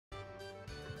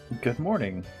Good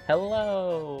morning.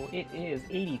 Hello! It is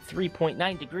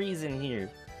 83.9 degrees in here.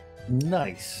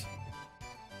 Nice.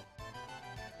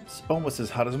 It's almost as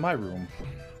hot as my room.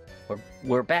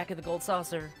 We're back at the Gold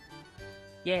Saucer.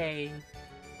 Yay!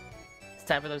 It's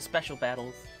time for those special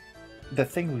battles. The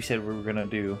thing we said we were gonna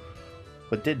do,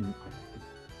 but didn't.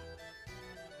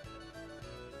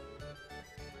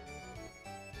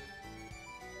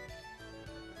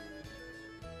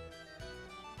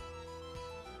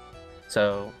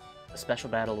 So, special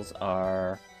battles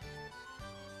are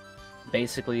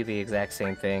basically the exact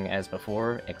same thing as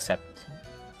before, except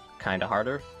kinda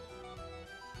harder.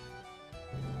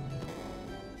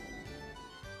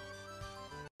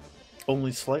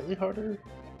 Only slightly harder?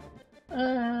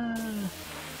 It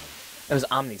was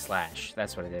Omni Slash,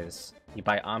 that's what it is. You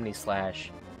buy Omni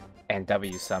Slash and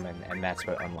W Summon, and that's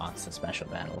what unlocks the special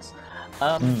battles.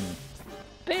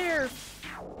 They're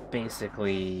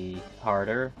basically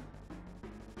harder.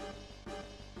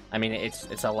 I mean,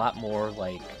 it's a lot more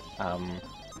like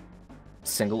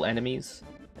single enemies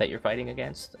that you're fighting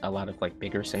against. A lot of like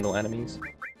bigger single enemies.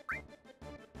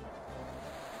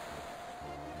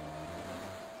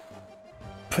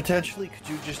 Potentially, could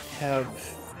you just have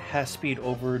half speed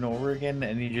over and over again,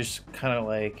 and you just kind of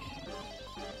like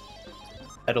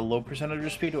at a low percentage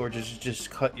of speed, or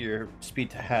just cut your speed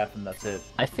to half and that's it?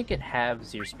 I think it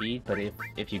halves your speed, but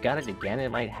if you got it again, it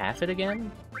might half it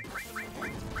again.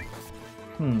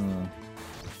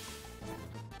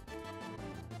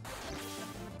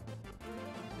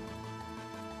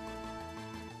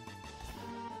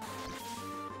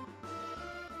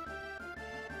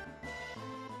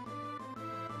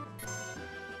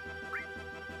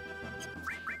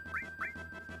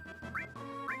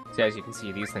 So as you can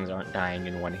see, these things aren't dying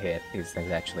in one hit. These things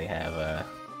actually have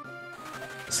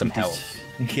some health.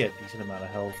 Yeah, decent amount of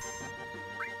health.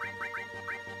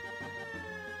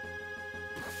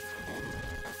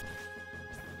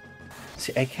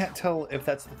 See, I can't tell if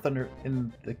that's the thunder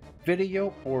in the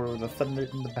video or the thunder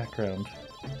in the background.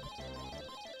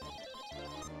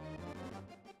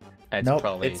 It's nope,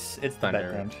 probably it's thunder. the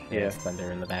background. Yeah, it's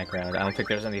thunder in the background. I don't think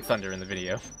there's any thunder in the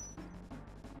video.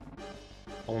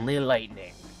 Only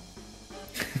lightning.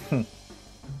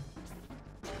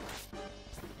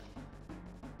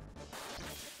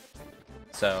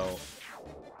 So,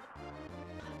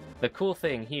 the cool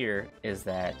thing here is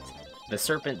that the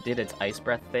Serpent did its Ice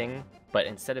Breath thing, but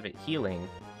instead of it healing,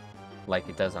 like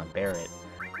it does on Barret,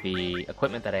 the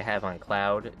equipment that I have on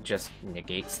Cloud just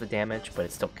negates the damage, but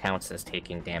it still counts as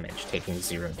taking damage, taking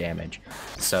 0 damage.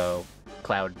 So,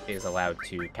 Cloud is allowed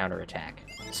to counterattack.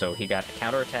 So he got a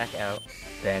counterattack out,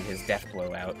 then his Death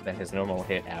Blow out, then his normal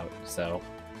hit out, so...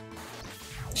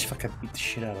 Just fucking beat the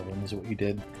shit out of him is what you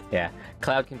did. Yeah,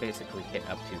 Cloud can basically hit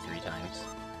up to 3 times.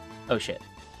 Oh shit.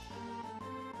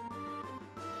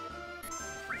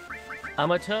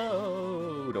 I'm a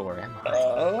toad! Or am I?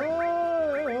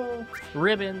 Oh!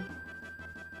 Ribbon!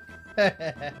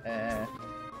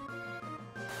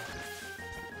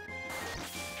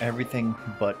 Everything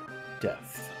but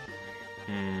death.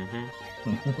 Mm-hmm.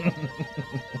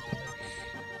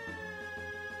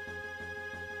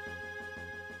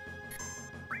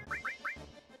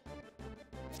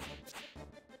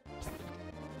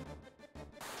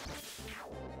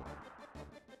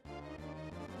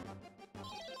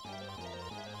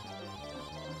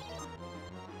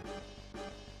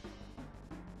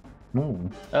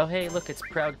 Oh hey, look, it's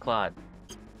Proud Claude.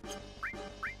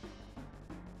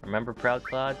 Remember Proud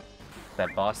Claude?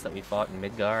 That boss that we fought in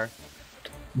Midgar?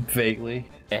 Vaguely.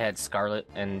 It had Scarlet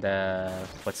and,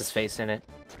 what's his face in it?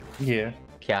 Yeah.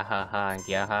 Kyahaha and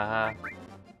Gyahaha.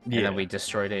 Yeah. And then we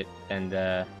destroyed it, and,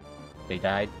 they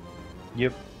died.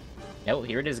 Yep. Oh,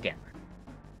 here it is again.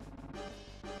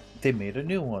 They made a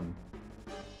new one.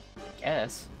 I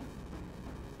guess.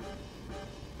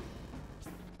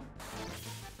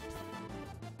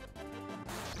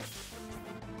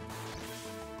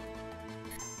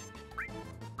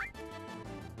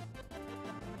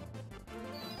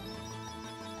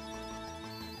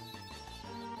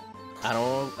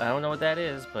 I don't know what that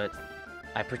is, but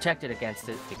I protected against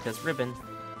it because Ribbon.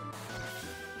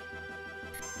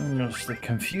 It's the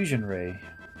confusion ray.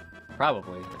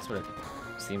 Probably, that's what it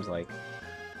seems like.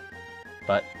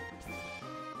 But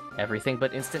everything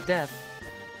but instant death.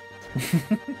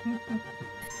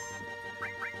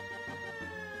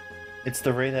 It's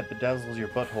the ray that bedazzles your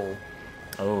butthole.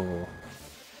 Oh.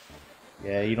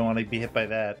 Yeah, you don't want to be hit by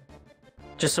that.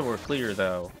 Just so we're clear,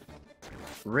 though,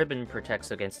 Ribbon protects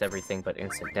against everything but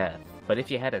instant death. But if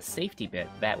you had a safety bit,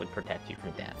 that would protect you from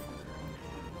death.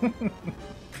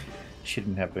 She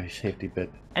didn't have a safety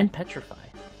bit. And Petrify.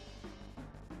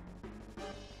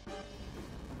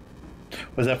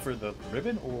 Was that for the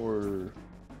ribbon or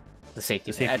The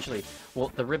safety. the safety? Actually,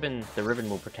 well, the ribbon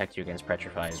will protect you against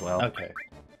petrify as well. Okay.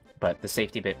 But the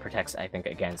safety bit protects, I think,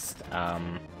 against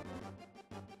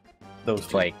Those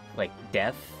two. like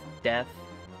death,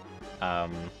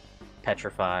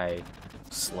 petrify,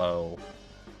 slow,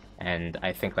 and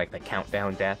I think like the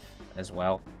countdown death as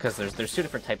well. Because there's two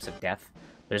different types of death.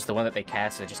 There's the one that they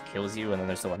cast that just kills you, and then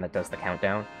there's the one that does the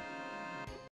countdown.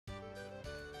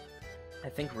 I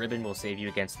think ribbon will save you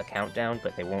against the countdown,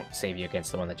 but they won't save you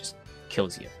against the one that just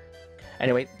kills you.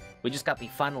 Anyway, we just got the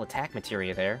final attack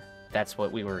materia there. That's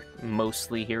what we were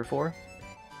mostly here for.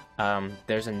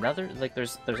 There's another, like,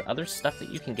 there's other stuff that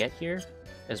you can get here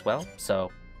as well,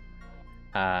 so,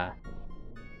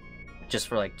 just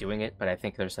for, like, doing it, but I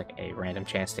think there's, like, a random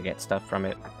chance to get stuff from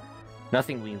it.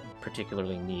 Nothing we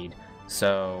particularly need,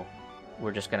 so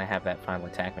we're just gonna have that final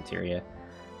attack materia.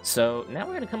 So, now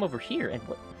we're gonna come over here, and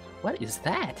what is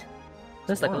that?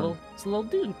 That's like it's a little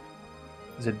dude.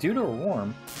 Is it dude or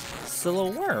worm? It's a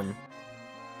little worm.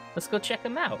 Let's go check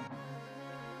him out.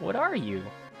 What are you?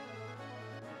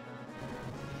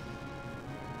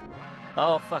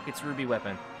 Oh fuck, it's Ruby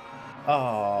Weapon.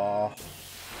 Aww.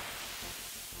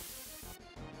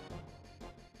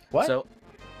 What? So,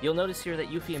 you'll notice here that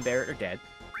Yuffie and Barrett are dead.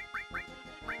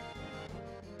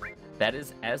 That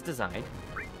is as designed.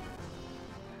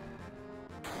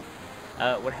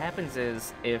 What happens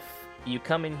is, if you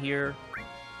come in here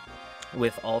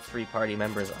with all 3 party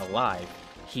members alive,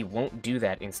 he won't do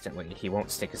that instantly. He won't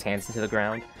stick his hands into the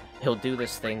ground. He'll do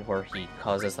this thing where he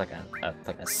causes like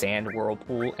a sand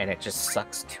whirlpool, and it just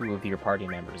sucks 2 of your party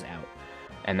members out,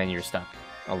 and then you're stuck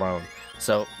alone.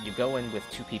 So you go in with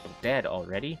 2 people dead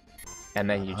already, and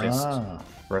then you just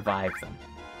revive them.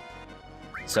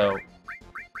 So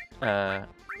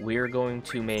we're going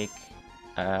to make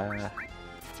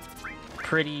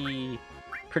pretty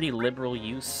liberal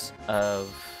use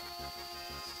of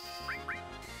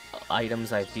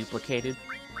items I've duplicated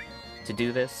to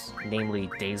do this, namely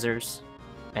Dazers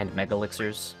and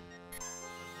Megalixirs.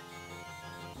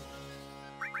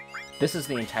 This is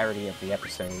the entirety of the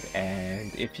episode,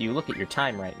 and if you look at your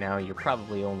time right now, you're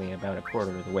probably only about a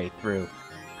quarter of the way through.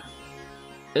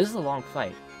 This is a long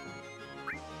fight.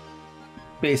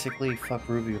 Basically, fuck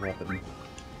Ruby Weapon.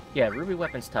 Yeah, Ruby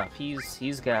Weapon's tough.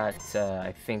 He's got,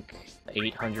 I think,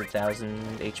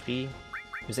 800,000 HP. It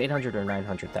was 800 or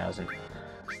 900,000.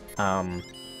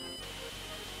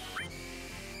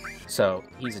 So,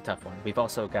 he's a tough one. We've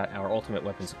also got our ultimate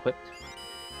weapons equipped.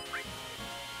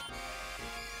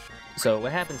 So,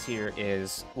 what happens here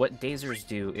is, what Dazers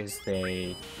do is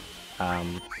they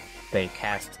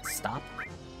cast Stop.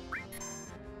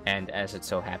 And as it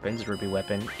so happens, Ruby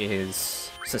Weapon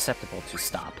is susceptible to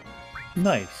Stop.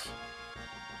 Nice.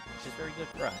 Which is very good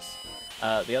for us.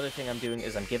 The other thing I'm doing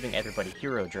is I'm giving everybody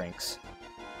hero drinks.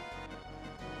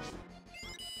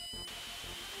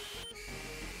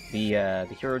 The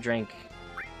hero drink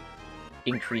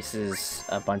increases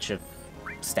a bunch of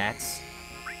stats,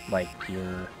 like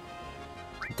your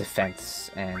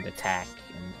defense and attack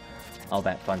and all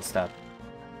that fun stuff.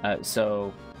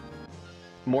 So,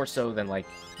 more so than, like,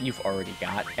 you've already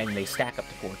got, and they stack up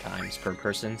to 4 times per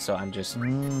person, so I'm just...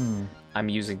 I'm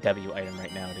using W item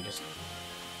right now to just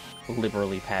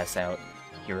liberally pass out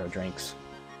hero drinks.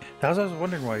 I was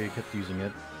wondering why you kept using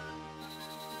it.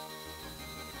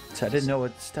 So I didn't know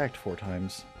it stacked 4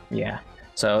 times. Yeah.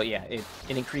 So, yeah, it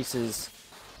increases...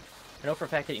 I know for a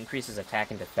fact it increases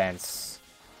attack and defense.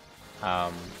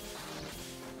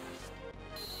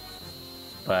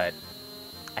 But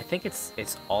I think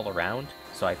it's all around,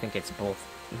 so I think it's both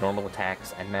normal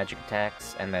attacks and magic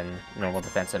attacks, and then normal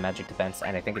defense and magic defense,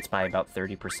 and I think it's by about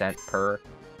 30% per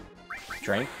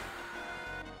drink.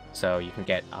 So you can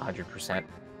get 100%.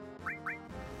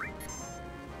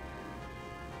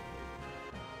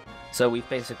 So we've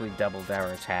basically doubled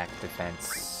our attack,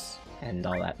 defense, and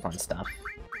all that fun stuff.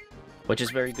 Which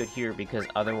is very good here, because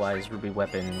otherwise Ruby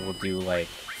Weapon will do like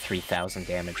 3,000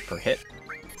 damage per hit.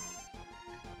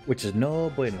 Which is no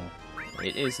bueno.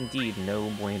 It is indeed no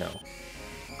bueno.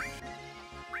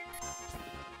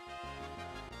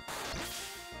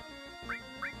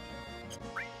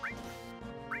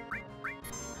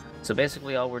 So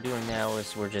basically all we're doing now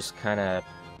is we're just kind of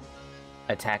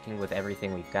attacking with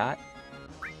everything we've got.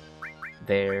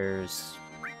 There's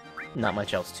not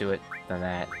much else to it than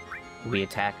that. We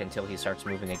attack until he starts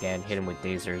moving again, hit him with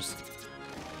Dazers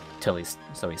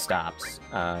so he stops,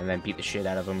 and then beat the shit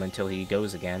out of him until he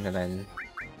goes again, and then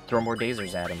throw more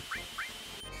Dazers at him.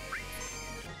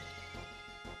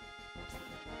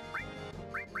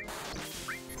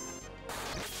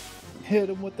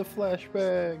 Hit him with the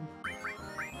flashbang!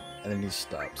 And then he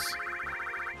stops.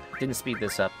 didn't speed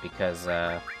this up because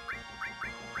I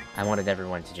wanted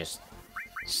everyone to just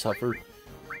Suffer.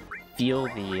 feel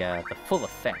the full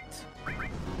effect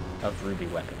of Ruby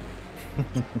Weapon.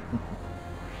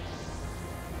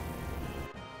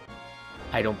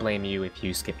 I don't blame you if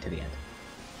you skip to the end.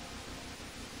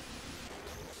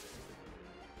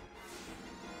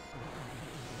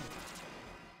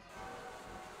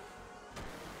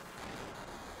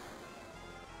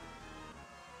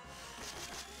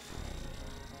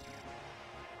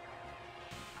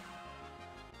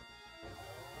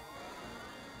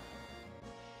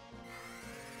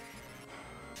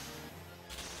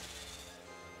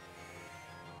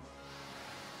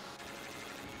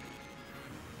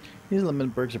 These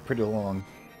limit breaks are pretty long.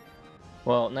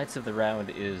 Well, Knights of the Round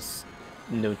is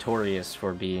notorious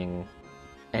for being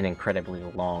an incredibly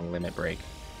long limit break.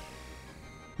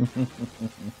 I'm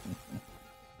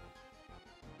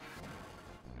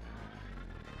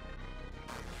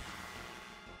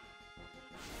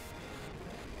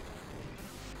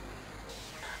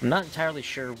not entirely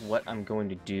sure what I'm going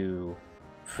to do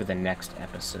for the next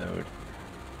episode.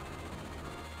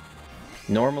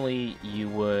 Normally, you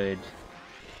would...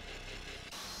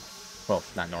 Well,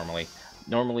 not normally.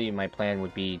 Normally, my plan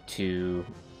would be to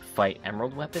fight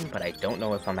Emerald Weapon, but I don't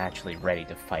know if I'm actually ready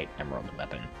to fight Emerald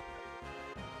Weapon.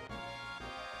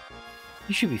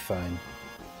 You should be fine.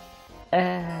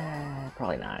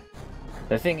 Probably not.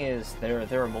 The thing is, there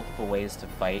are multiple ways to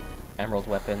fight Emerald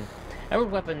Weapon.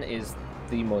 Emerald Weapon is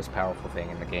the most powerful thing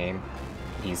in the game.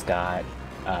 He's got,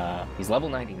 he's level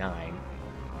 99.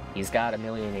 He's got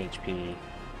 1,000,000 HP.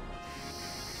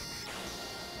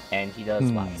 And he does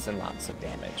lots and lots of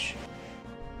damage.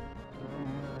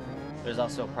 There's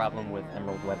also a problem with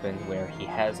Emerald Weapon where he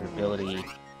has an ability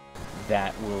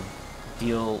that will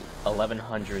deal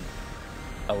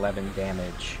 1111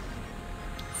 damage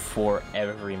for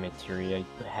every materia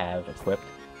you have equipped.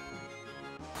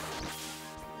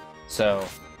 So,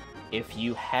 if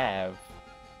you have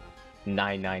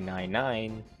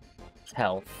 9999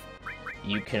 health,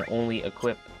 you can only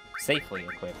safely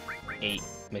equip 8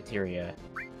 materia,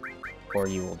 or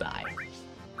you will die.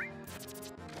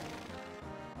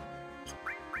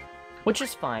 Which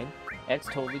is fine. It's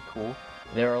totally cool.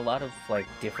 There are a lot of, like,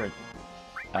 different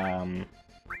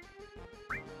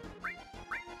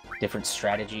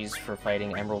strategies for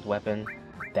fighting Emerald Weapon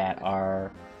that are...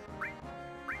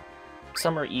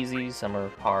 Some are easy, some are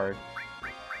hard.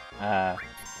 A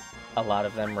lot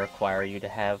of them require you to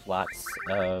have lots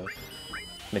of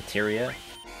materia.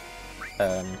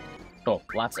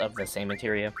 Lots of the same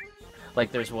materia.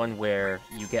 Like, there's one where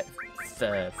you get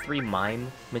 3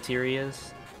 mime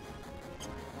materias.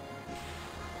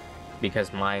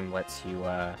 Because mime lets you,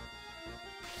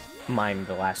 mime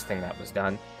the last thing that was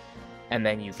done. And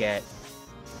then you get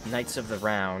Knights of the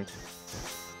Round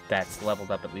that's leveled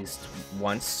up at least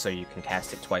once, so you can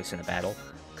cast it twice in a battle.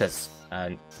 Because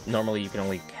normally you can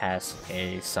only cast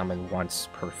a summon once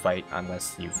per fight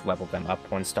unless you've leveled them up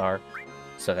 1 star.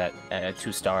 So that a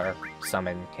 2-star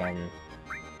summon can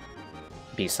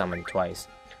be summoned twice.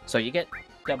 So you get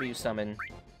W summon,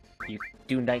 you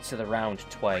do Knights of the Round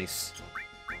twice,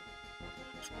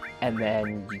 and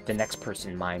then the next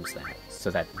person mimes that,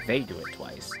 so that they do it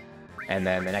twice. And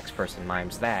then the next person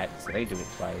mimes that, so they do it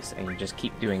twice, and you just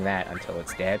keep doing that until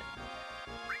it's dead.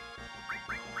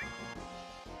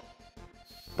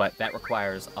 But that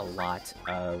requires a lot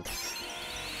of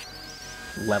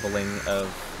leveling of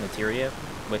materia,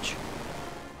 which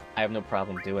I have no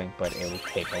problem doing, but it will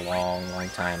take a long, long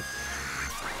time.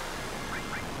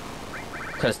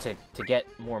 Because to get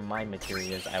more mine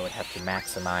materias, I would have to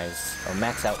max out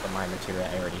the mine materia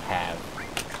I already have.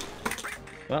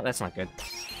 Well, that's not good.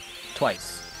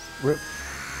 Twice. Rip.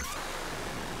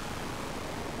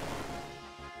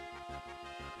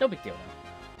 No big deal,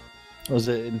 though. Was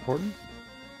it important?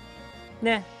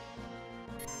 Nah.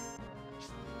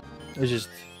 It was just...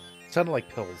 It sounded like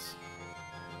pills.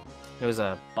 It was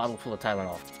a bottle full of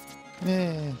Tylenol.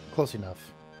 Close enough.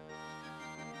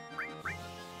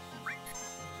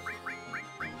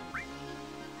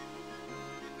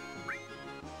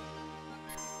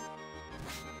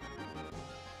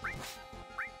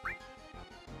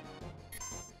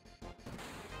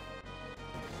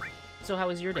 So how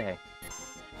was your day?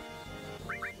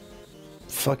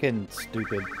 Fucking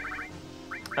stupid.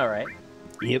 Alright.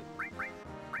 Yep.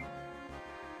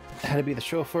 Had to be the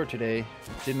chauffeur today.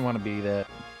 Didn't want to be that.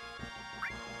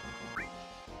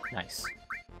 Nice.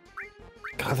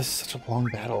 God, this is such a long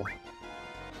battle.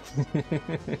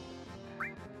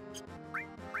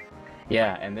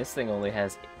 Yeah, and this thing only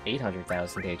has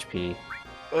 800,000 HP.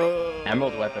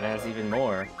 Emerald Weapon has even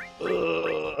more.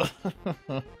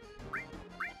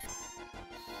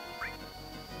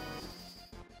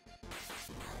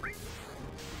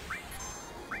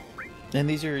 And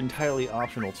these are entirely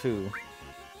optional too.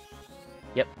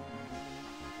 Yep.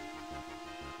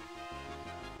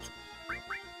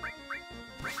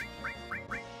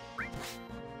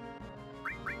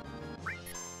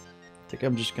 I think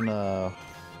I'm just gonna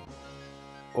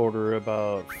order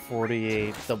about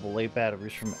 48 AA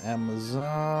batteries from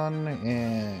Amazon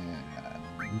and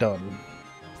done.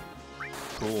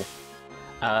 Cool.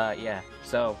 Yeah.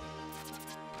 So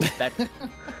that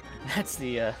that's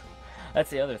the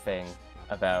other thing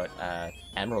about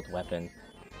Emerald Weapon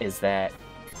is that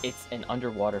it's an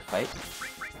underwater fight.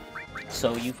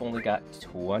 So you've only got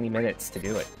 20 minutes to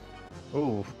do it.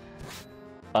 Ooh.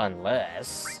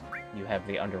 Unless you have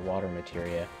the underwater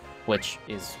materia, which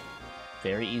is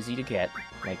very easy to get.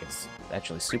 Like, it's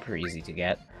actually super easy to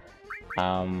get.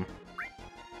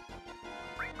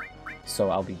 So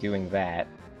I'll be doing that.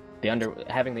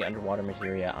 Having the underwater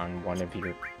materia on one of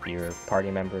your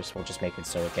party members will just make it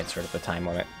so it gets rid of the time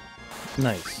limit.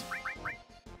 Nice.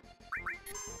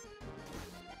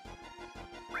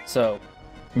 So,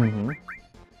 Mm-hmm.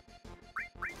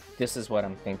 this is what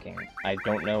I'm thinking. I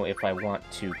don't know if I want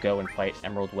to go and fight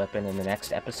Emerald Weapon in the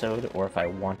next episode, or if I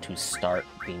want to start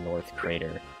the North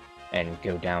Crater and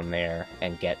go down there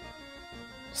and get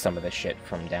some of the shit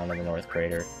from down in the North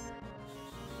Crater.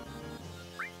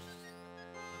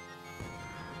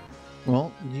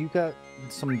 Well, you got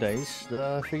some dice.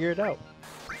 Figure it out.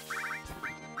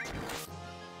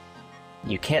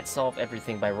 You can't solve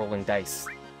everything by rolling dice.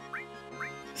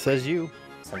 Says you.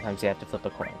 Sometimes you have to flip a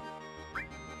coin.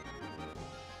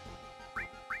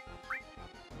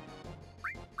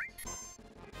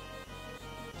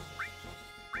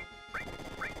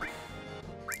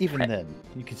 Even then,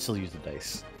 you can still use the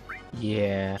dice.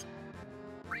 Yeah.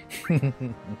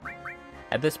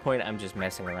 At this point, I'm just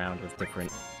messing around with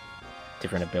different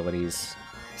abilities,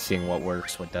 seeing what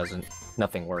works, what doesn't.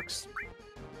 Nothing works.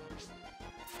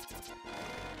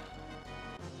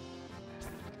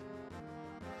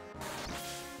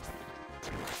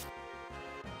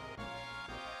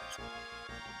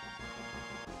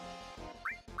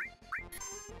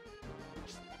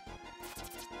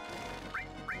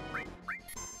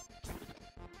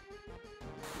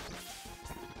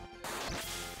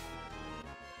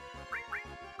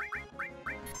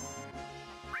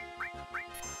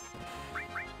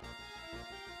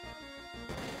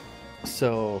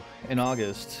 So, in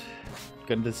August,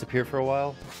 gonna disappear for a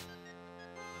while?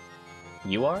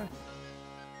 You are?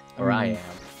 Or I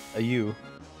am? You.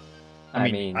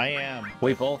 I mean, I am.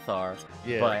 we both are,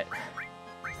 Yeah. but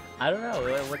I don't know.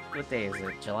 What day is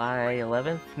it? July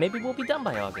 11th? Maybe we'll be done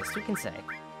by August. Who can say?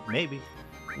 Maybe.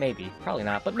 Maybe. Probably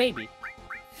not, but maybe.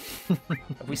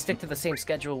 If we stick to the same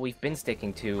schedule we've been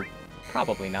sticking to,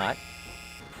 probably not.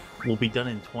 We'll be done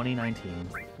in 2019.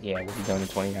 Yeah, we'll be done in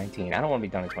 2019. I don't want to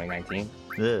be done in 2019.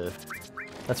 Ugh.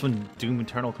 That's when Doom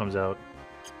Eternal comes out.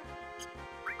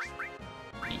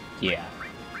 Yeah.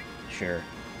 Sure.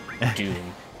 Doom.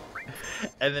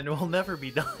 And then we'll never be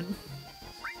done.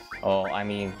 Oh, I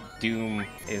mean, Doom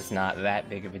is not that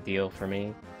big of a deal for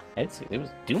me. It was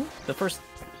Doom?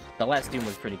 The last Doom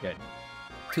was pretty good.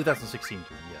 2016 Doom,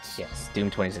 yes. Yes,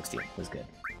 Doom 2016 was good.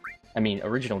 I mean,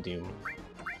 original Doom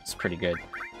is pretty good.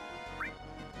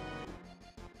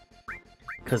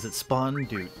 Because it spawned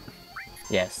Dude.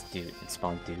 Yes, dude, it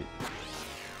spawned dude.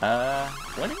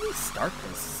 When did we start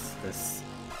this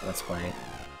Let's Play?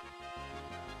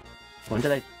 When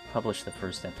did I publish the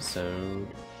first episode?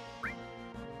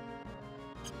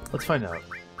 Let's find out.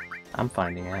 I'm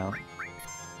finding out.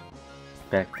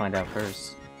 Bet I can find out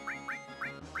first.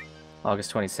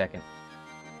 August 22nd.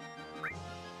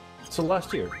 So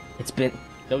last year. It's been...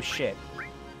 no shit.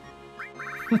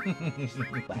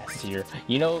 Last year.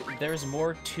 You know, there's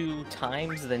more to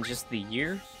times than just the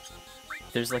year.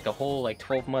 There's like a whole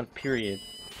 12-month period.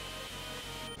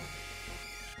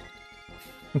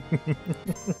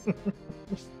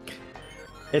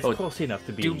 It's close enough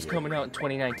to be. Doom's coming out in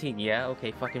 2019. Yeah,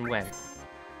 okay, fucking when?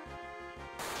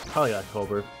 Probably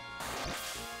October.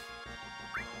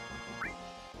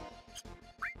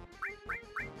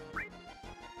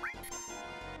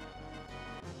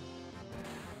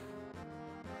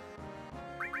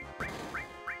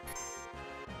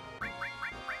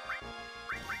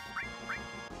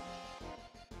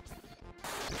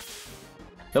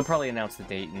 They'll probably announce the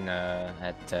date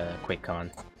at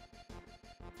QuakeCon.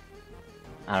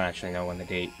 I don't actually know when the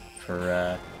date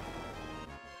for,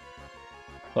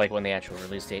 when the actual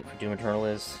release date for Doom Eternal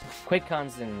is.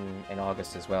 QuakeCon's in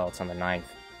August as well, it's on the 9th.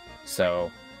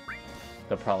 So,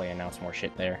 they'll probably announce more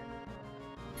shit there.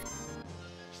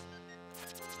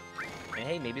 And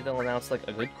hey, maybe they'll announce, a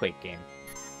good Quake game.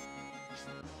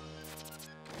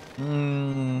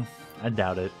 I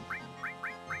doubt it.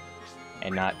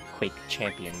 And not Quake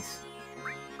Champions.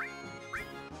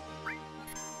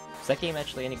 Is that game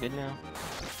actually any good now?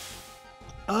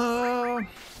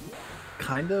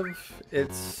 Kind of.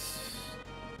 It's...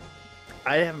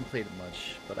 I haven't played it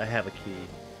much, but I have a key.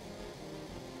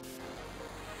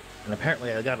 And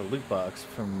apparently I got a loot box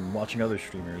from watching other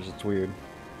streamers. It's weird.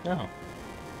 No.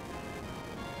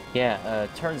 Yeah,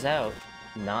 turns out,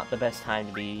 not the best time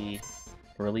to be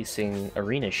releasing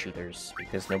arena shooters,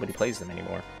 because nobody plays them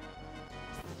anymore.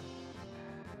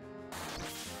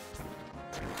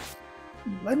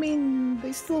 I mean,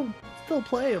 they still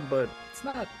play them, but it's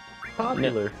not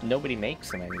popular. Nobody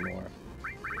makes them anymore.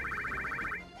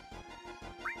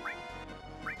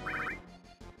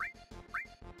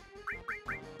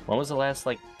 When was the last,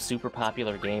 like, super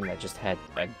popular game that just had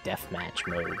a deathmatch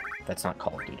mode that's not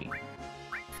Call of Duty?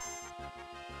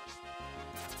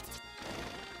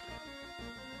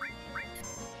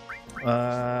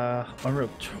 Unreal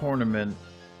Tournament.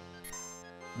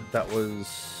 That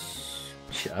was...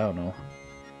 shit, I don't know.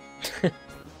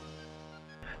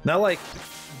 Not like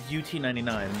UT99.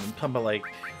 I'm talking about like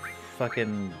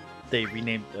fucking... They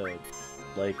renamed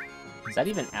like... Is that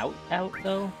even out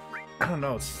though? I don't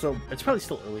know. It's probably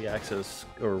still early access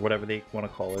or whatever they want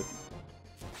to call it.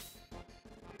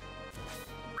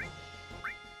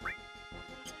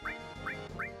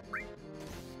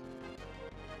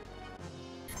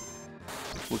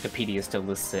 Wikipedia still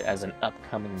lists it as an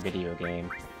upcoming video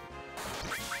game.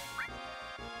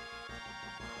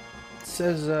 It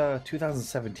says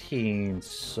 2017,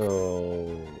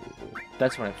 so...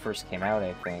 That's when it first came out,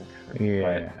 I think.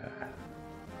 Yeah. But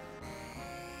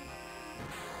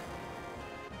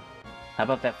how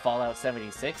about that Fallout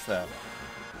 76, though?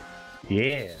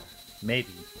 Yeah,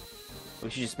 maybe. We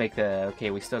should just make the...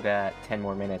 Okay, we still got 10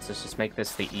 more minutes. Let's just make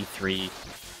this the E3...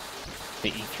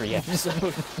 The E3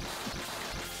 episode.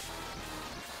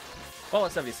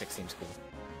 Fallout 76 seems cool.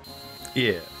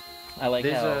 Yeah. I like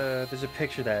There's a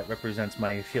picture that represents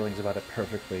my feelings about it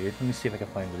perfectly. Let me see if I can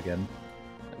find it again.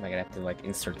 Am I gonna have to, like,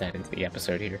 insert that into the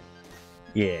episode here?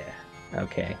 Yeah.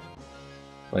 Okay.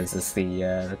 What is this, the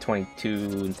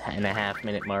 22.5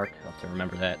 minute mark? I'll have to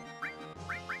remember that.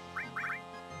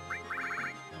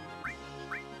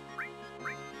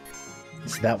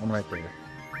 It's that one right there.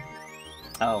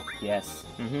 Oh, yes.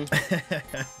 Mm-hmm.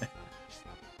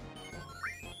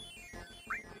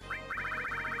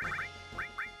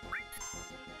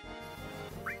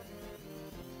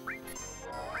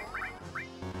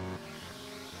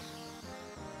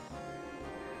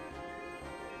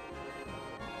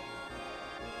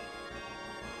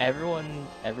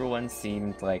 Everyone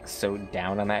seemed like so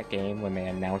down on that game when they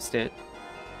announced it,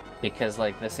 because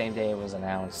like the same day it was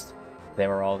announced, there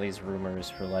were all these rumors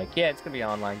for like, yeah, it's gonna be an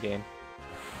online game.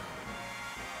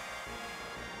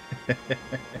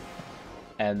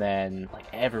 And then like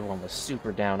everyone was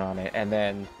super down on it, and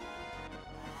then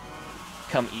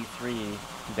come E3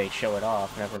 they show it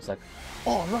off and everyone's like,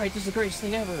 oh right, this is the greatest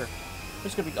thing ever,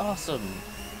 it's gonna be awesome.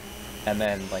 And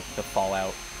then like the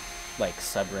Fallout like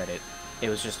subreddit, it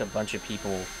was just a bunch of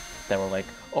people that were like,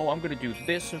 oh, I'm gonna do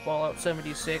this in Fallout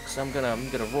 76, I'm gonna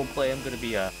roleplay, I'm gonna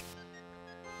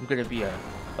be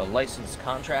a licensed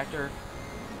contractor,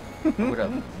 I'm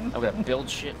gonna build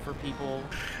shit for people,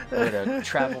 I'm gonna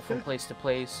travel from place to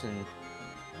place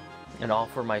and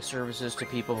offer my services to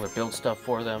people, or build stuff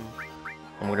for them.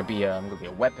 I'm gonna be a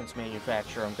weapons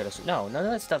manufacturer, no, none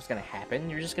of that stuff's gonna happen,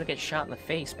 you're just gonna get shot in the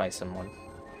face by someone.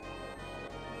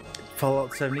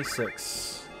 Fallout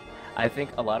 76. I think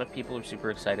a lot of people are super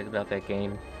excited about that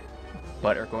game,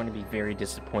 but are going to be very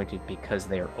disappointed because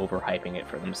they are overhyping it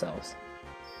for themselves.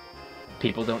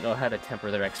 People don't know how to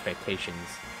temper their expectations.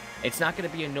 It's not going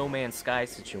to be a No Man's Sky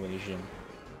situation,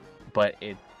 but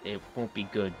it won't be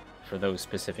good for those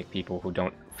specific people who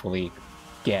don't fully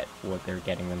get what they're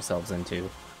getting themselves into.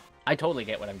 I totally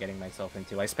get what I'm getting myself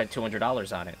into. I spent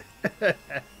 $200 on it.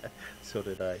 So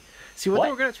did I. See, what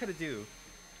they were going to try to do...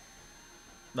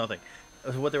 Nothing.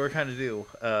 What they were trying to do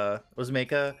was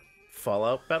make a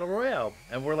Fallout Battle Royale.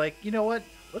 And we're like, you know what?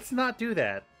 Let's not do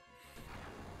that.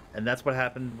 And that's what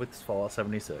happened with Fallout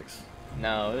 76.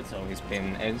 No, it's always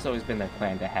been their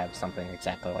plan to have something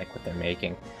exactly like what they're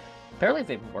making. Apparently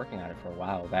they've been working on it for a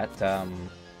while.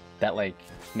 That like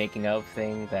making of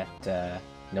thing that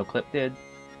NoClip did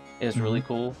is really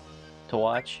cool to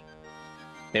watch.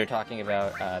 They were talking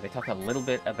about they talked a little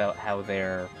bit about how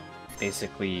they're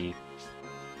basically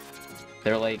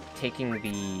like taking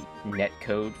the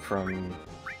netcode from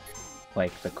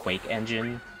like the Quake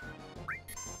engine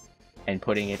and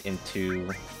putting it into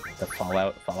the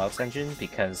Fallout's engine,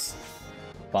 because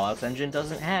Fallout's engine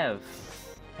doesn't have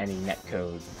any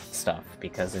netcode stuff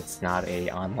because it's not a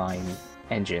online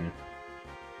engine.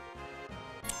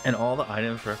 And all the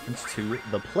items reference to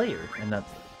the player, and not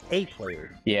a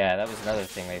player. Yeah, that was another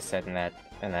thing they said in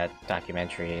that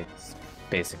documentary. It's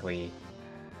basically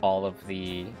all of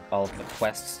the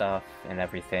quest stuff and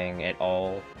everything. It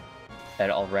all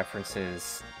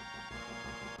references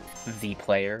the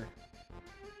player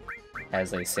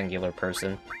as a singular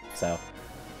person. So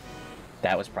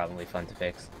that was probably fun to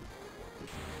fix.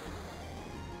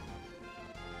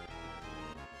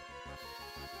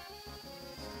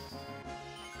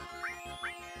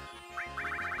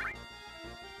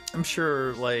 I'm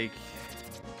sure, like,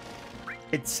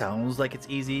 it sounds like it's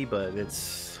easy, but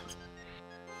it's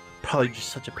probably just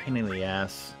such a pain in the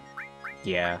ass.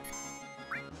 Yeah.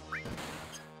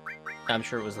 I'm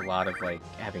sure it was a lot of, like,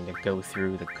 having to go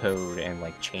through the code and,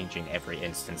 like, changing every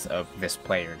instance of this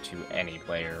player to any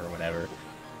player or whatever.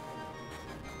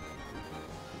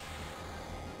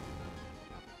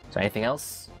 So anything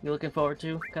else you're looking forward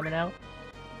to coming out?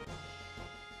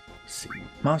 Let's see.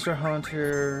 Monster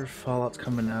Hunter, Fallout's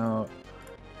coming out.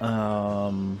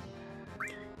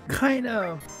 Kind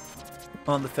of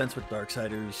on the fence with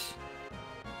Darksiders.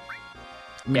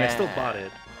 I mean, I still bought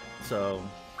it, so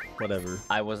whatever.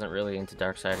 I wasn't really into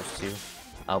Darksiders 2.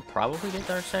 I'll probably get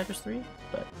Darksiders 3,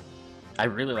 but I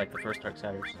really like the first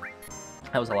Darksiders.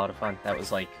 That was a lot of fun. That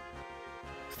was like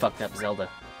fucked up Zelda.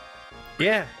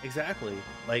 Yeah, exactly.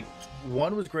 Like,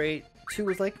 1 was great, 2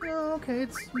 was like, oh, okay,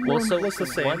 it's Well, so the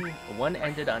same. one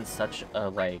ended on such a,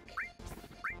 like,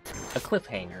 a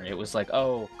cliffhanger. It was like,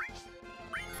 oh,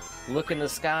 look in the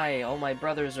sky, all my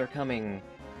brothers are coming.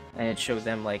 And it showed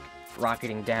them, like,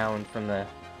 rocketing down from the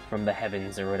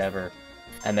heavens or whatever.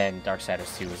 And then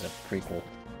Darksiders 2 was a prequel.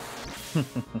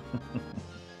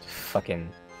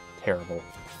 Fucking terrible.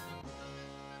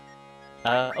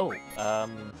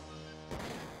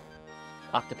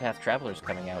 Octopath Traveler's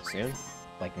coming out soon.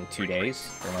 Like in 2 days,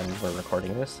 from when we're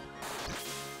recording this.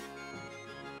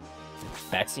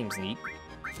 That seems neat.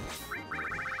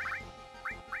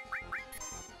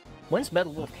 When's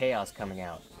Metal Wolf Chaos coming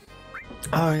out?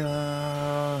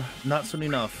 Not soon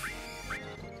enough.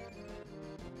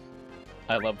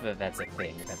 I love that that's a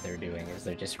thing that they're doing, is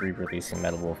they're just re-releasing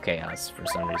Metal Wolf Chaos for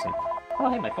some reason.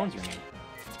 Oh hey, my phone's ringing.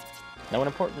 No one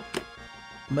important.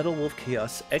 Metal Wolf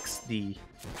Chaos XD.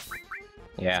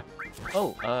 Yeah.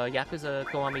 Oh, Yakuza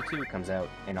Kiwami 2 comes out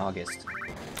in August.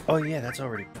 Oh yeah, that's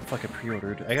already fucking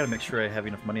pre-ordered. I gotta make sure I have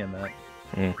enough money on that.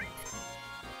 Mm.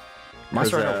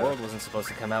 Monster Hunter World wasn't supposed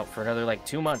to come out for another, like,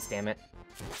 2 months, damn it.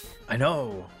 I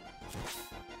know.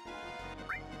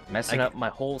 Messing up my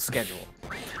whole schedule.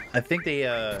 I think they,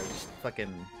 just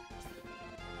fucking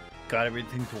got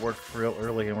everything to work real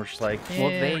early, and we're just like, eh.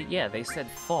 Well, they said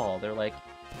fall. They're like,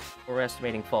 we're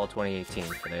estimating fall 2018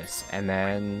 for this. And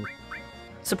then,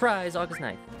 surprise, August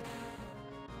 9th.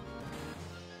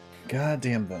 God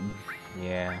damn them.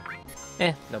 Yeah.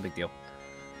 No big deal.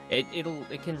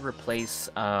 It can replace,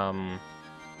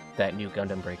 that new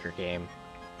Gundam Breaker game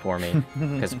for me.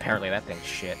 Because apparently that thing's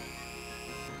shit.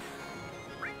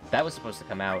 That was supposed to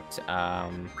come out,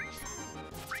 on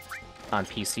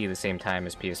PC the same time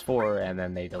as PS4, and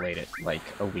then they delayed it, like,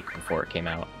 a week before it came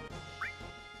out.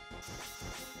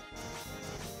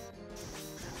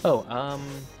 Oh,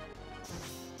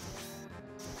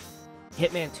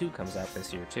 Hitman 2 comes out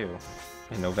this year, too,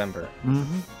 in November.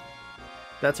 Mm-hmm.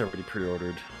 That's already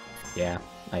pre-ordered. Yeah,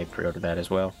 I pre-ordered that as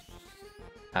well.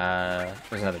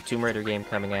 There's another Tomb Raider game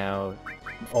coming out.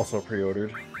 Also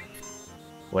pre-ordered.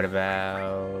 What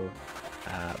about,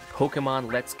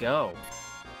 Pokemon Let's Go?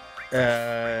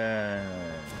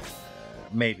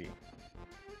 Maybe.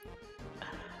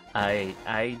 I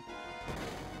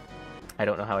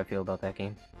don't know how I feel about that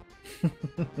game.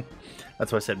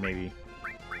 That's why I said maybe.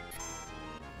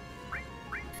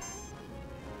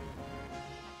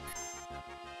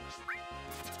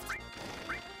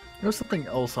 There was something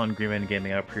else on Green Man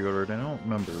Gaming I pre-ordered, I don't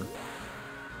remember.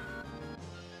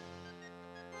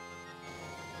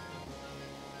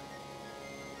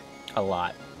 A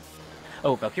lot.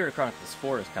 Oh, Valkyria Chronicles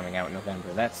 4 is coming out in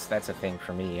November. That's a thing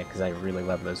for me, because I really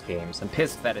love those games. I'm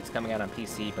pissed that it's coming out on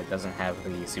PC, but doesn't have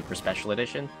the Super Special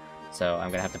Edition, so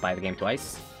I'm gonna have to buy the game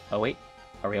twice. Oh wait,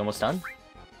 are we almost done?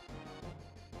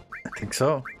 I think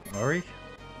so. Are we?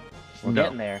 We're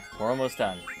getting there. We're almost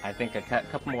done. I think a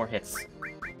couple more hits.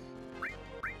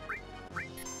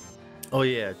 Oh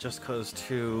yeah, Just Cause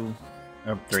 2...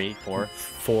 3, 4?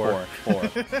 4. 4.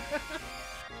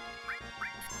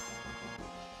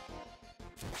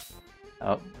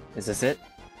 Oh, is this it?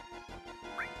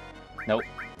 Nope.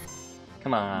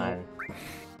 Come on. Nope.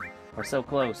 We're so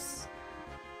close.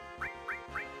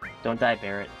 Don't die,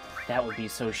 Barret. That would be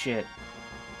so shit.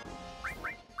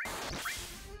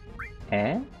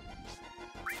 And?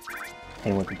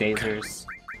 And with the dasers.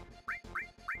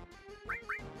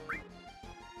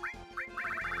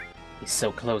 He's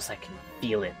so close, I can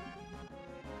feel it.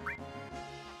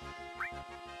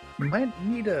 You might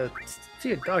need to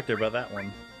see a doctor about that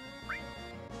one.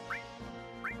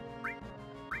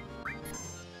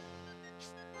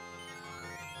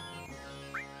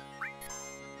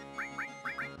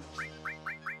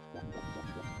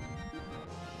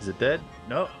 Is it dead?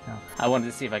 No. No. I wanted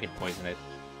to see if I could poison it.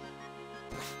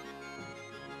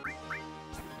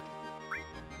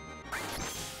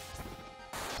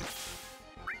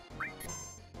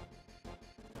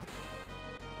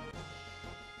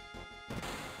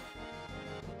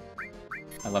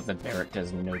 I love that Barret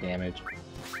does no damage.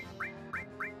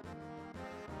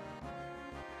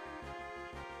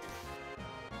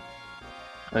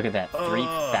 Look at that,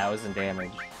 3,000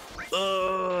 damage.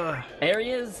 There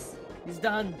he is! He's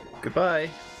done! Goodbye.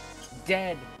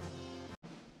 Dead!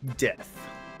 Death.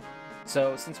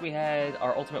 So, since we had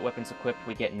our ultimate weapons equipped,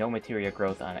 we get no materia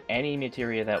growth on any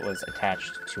materia that was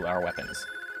attached to our weapons.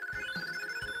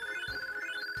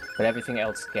 But everything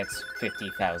else gets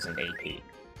 50,000 AP.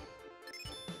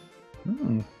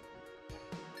 Hmm.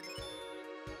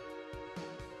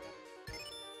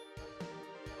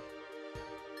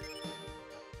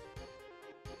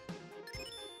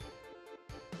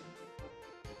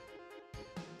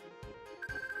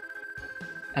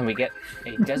 And we get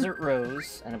a Desert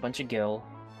Rose and a bunch of Gil.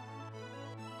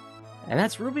 And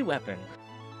that's Ruby Weapon.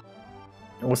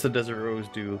 What's the Desert Rose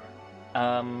do?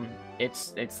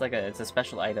 It's like it's a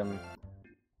special item.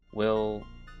 We'll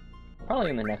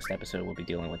probably in the next episode we'll be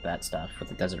dealing with that stuff, with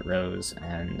the Desert Rose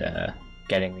and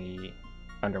getting the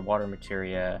underwater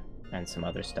materia and some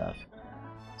other stuff.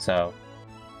 So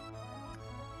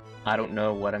I don't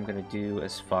know what I'm gonna do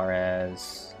as far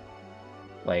as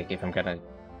like if I'm gonna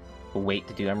wait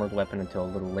to do Emerald Weapon until a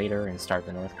little later and start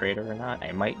the North Crater or not.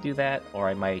 I might do that, or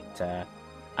I might, I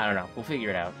don't know. We'll figure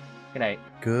it out. Good night.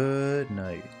 Good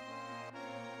night.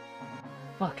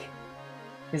 Fuck.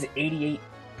 It's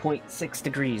 88.6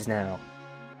 degrees now.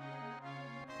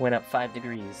 Went up 5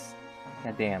 degrees.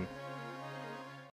 God damn.